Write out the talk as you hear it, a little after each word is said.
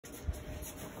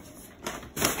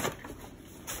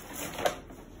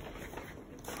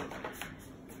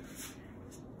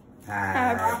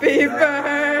Happy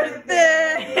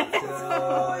birthday to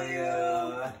you.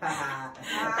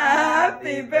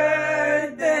 Happy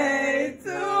birthday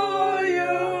to you.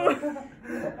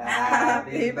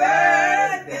 Happy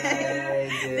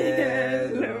birthday, dear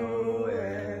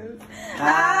Louis.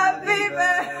 Happy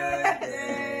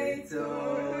birthday to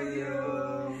you.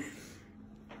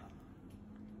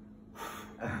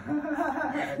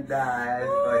 That's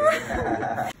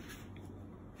funny.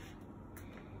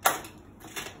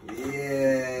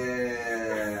 Yeah.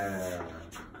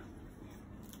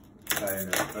 Cutting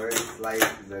the first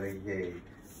slices of the cake.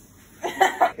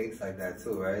 Cakes like that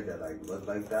too, right? That like look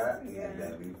like that. Yeah. And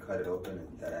then you cut it open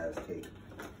and that ass cake.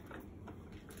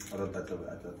 I thought that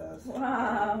was.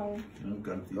 Wow.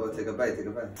 Oh, take a bite, take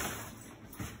a bite.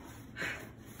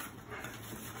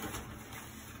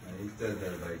 He still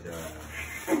does like that.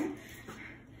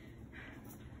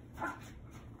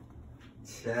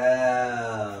 Chill,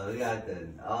 we got the,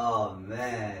 oh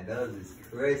man, those is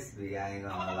crispy, I ain't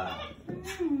gonna lie. I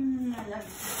love it.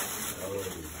 Those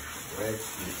is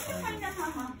crispy, son.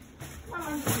 Mama,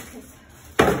 give me a kiss.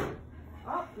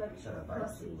 Oh, let me show you. Bro. I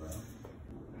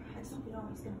just hope you don't,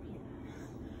 he's gonna be in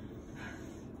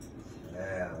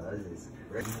there. Yeah, those is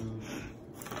crispy.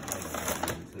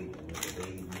 Tweaking with the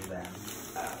baby back.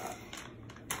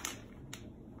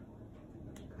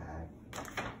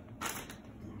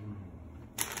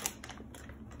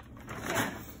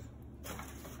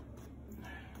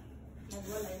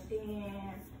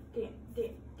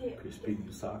 Crispy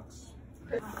socks.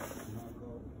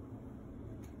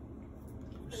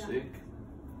 Sick.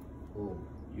 Cool.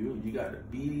 You got a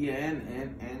beanie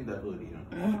and the hoodie on.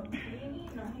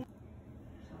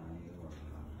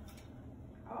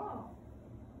 Oh.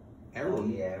 Arrow. Oh,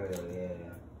 yeah, Ariel, yeah.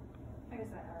 I guess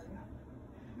that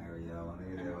Ariel. Ariel,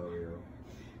 nigga, Ariel.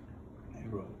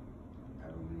 Arrow.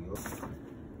 Ariel.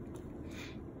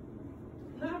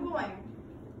 Little boy.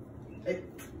 Hey.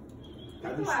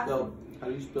 How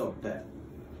do you spell bet?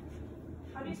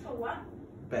 How do you spell what?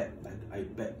 Bet, like I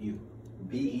bet you.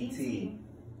 B-E-T.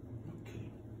 Okay.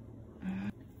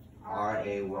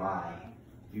 R-A-Y.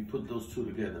 You put those two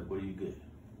together, what do you get?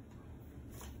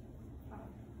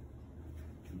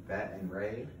 Bet and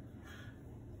Ray.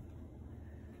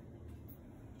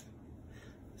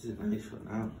 This is nice for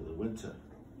now, for the winter.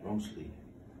 Long sleeve.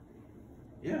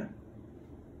 Yeah.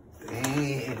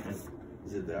 Damn.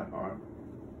 Is it that hard?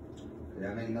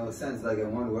 That make no sense, like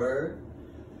in one word.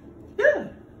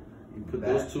 Yeah. You put Bet.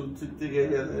 those two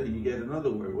together, you get another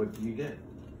word. What do you get?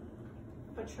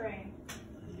 Portray.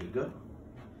 There you go.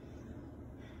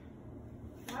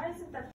 Why is it that